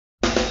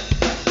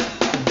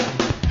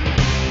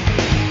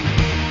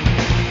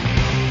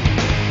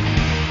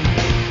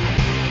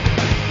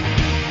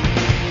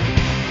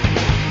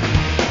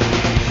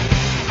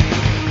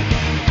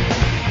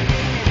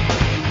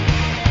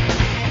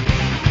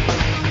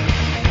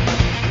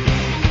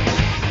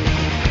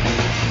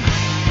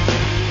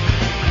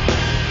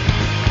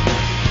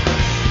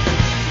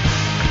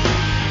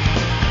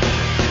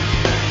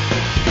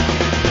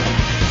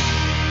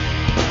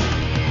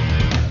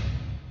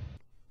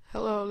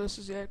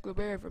Eric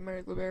Loubert from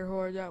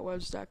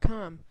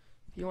ericlouberthorror.webs.com.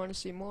 If you want to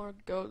see more,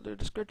 go to the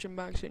description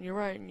box on your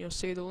right and you'll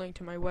see the link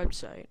to my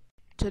website.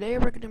 Today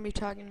we're going to be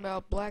talking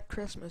about Black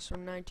Christmas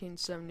from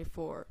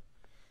 1974.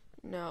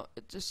 Now,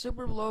 it's a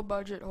super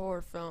low-budget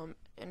horror film,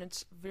 and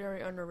it's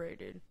very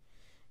underrated.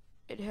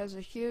 It has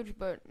a huge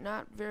but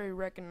not very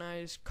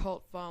recognized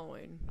cult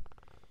following.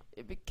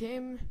 It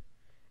became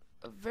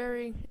a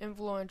very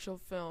influential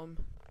film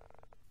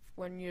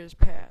when years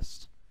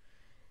passed.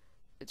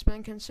 It's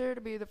been considered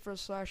to be the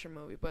first slasher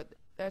movie, but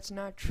that's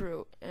not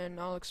true, and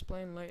I'll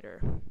explain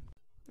later.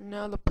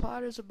 Now, the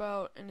plot is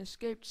about an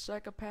escaped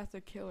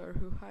psychopathic killer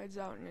who hides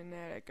out in an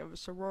attic of a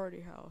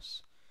sorority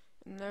house.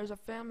 And there's a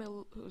family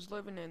who's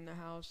living in the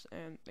house,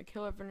 and the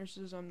killer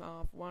finishes them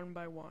off one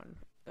by one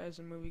as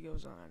the movie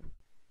goes on.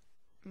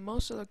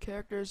 Most of the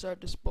characters are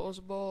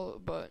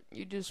disposable, but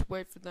you just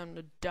wait for them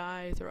to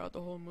die throughout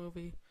the whole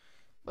movie.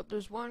 But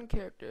there's one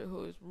character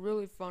who is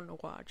really fun to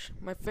watch.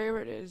 My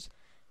favorite is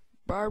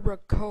Barbara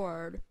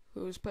Coard,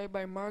 who is played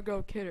by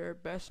Margot Kidder,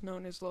 best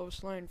known as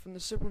Lois Lane from the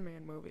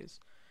Superman movies.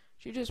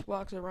 She just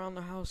walks around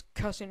the house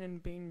cussing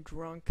and being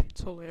drunk.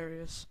 It's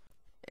hilarious.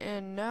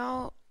 And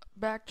now,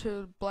 back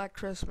to Black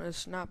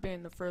Christmas not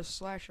being the first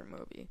slasher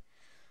movie.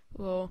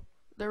 Well,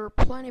 there were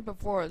plenty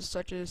before it,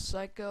 such as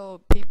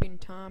Psycho, Peeping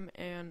Tom,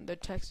 and the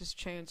Texas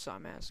Chainsaw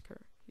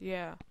Massacre.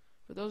 Yeah,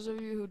 for those of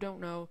you who don't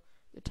know,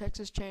 the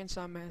Texas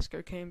Chainsaw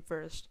Massacre came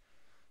first.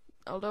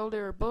 Although they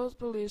were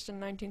both released in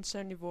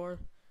 1974,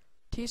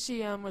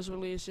 TCM was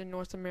released in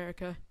North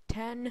America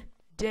 10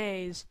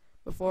 days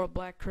before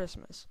Black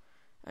Christmas.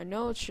 I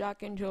know it's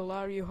shocking to a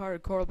lot of you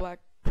hardcore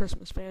Black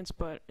Christmas fans,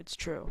 but it's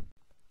true.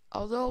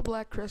 Although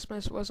Black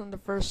Christmas wasn't the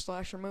first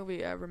slasher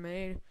movie ever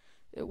made,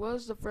 it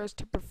was the first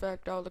to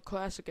perfect all the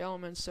classic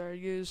elements that are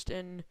used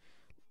in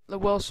the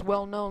most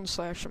well-known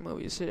slasher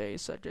movies today,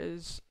 such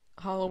as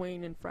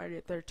Halloween and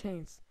Friday the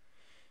 13th.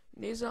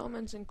 These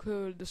elements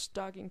include the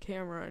stalking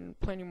camera and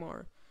plenty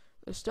more.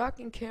 The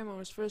stalking camera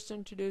was first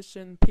introduced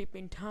in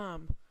Peeping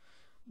Tom,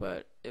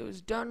 but it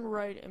was done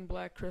right in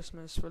Black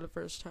Christmas for the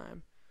first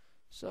time.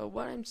 So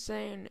what I'm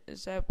saying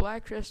is that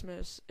Black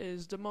Christmas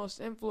is the most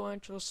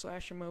influential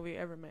slasher movie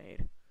ever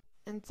made.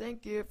 And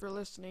thank you for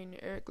listening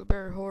to Eric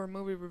Loubert Horror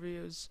Movie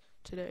Reviews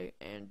today.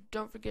 And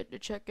don't forget to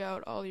check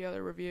out all the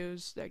other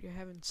reviews that you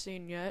haven't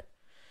seen yet.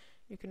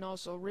 You can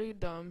also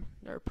read them.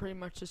 They're pretty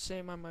much the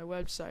same on my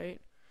website.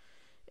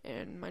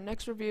 And my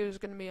next review is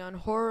going to be on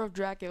Horror of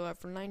Dracula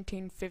from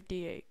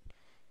 1958.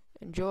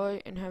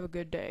 Enjoy and have a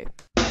good day.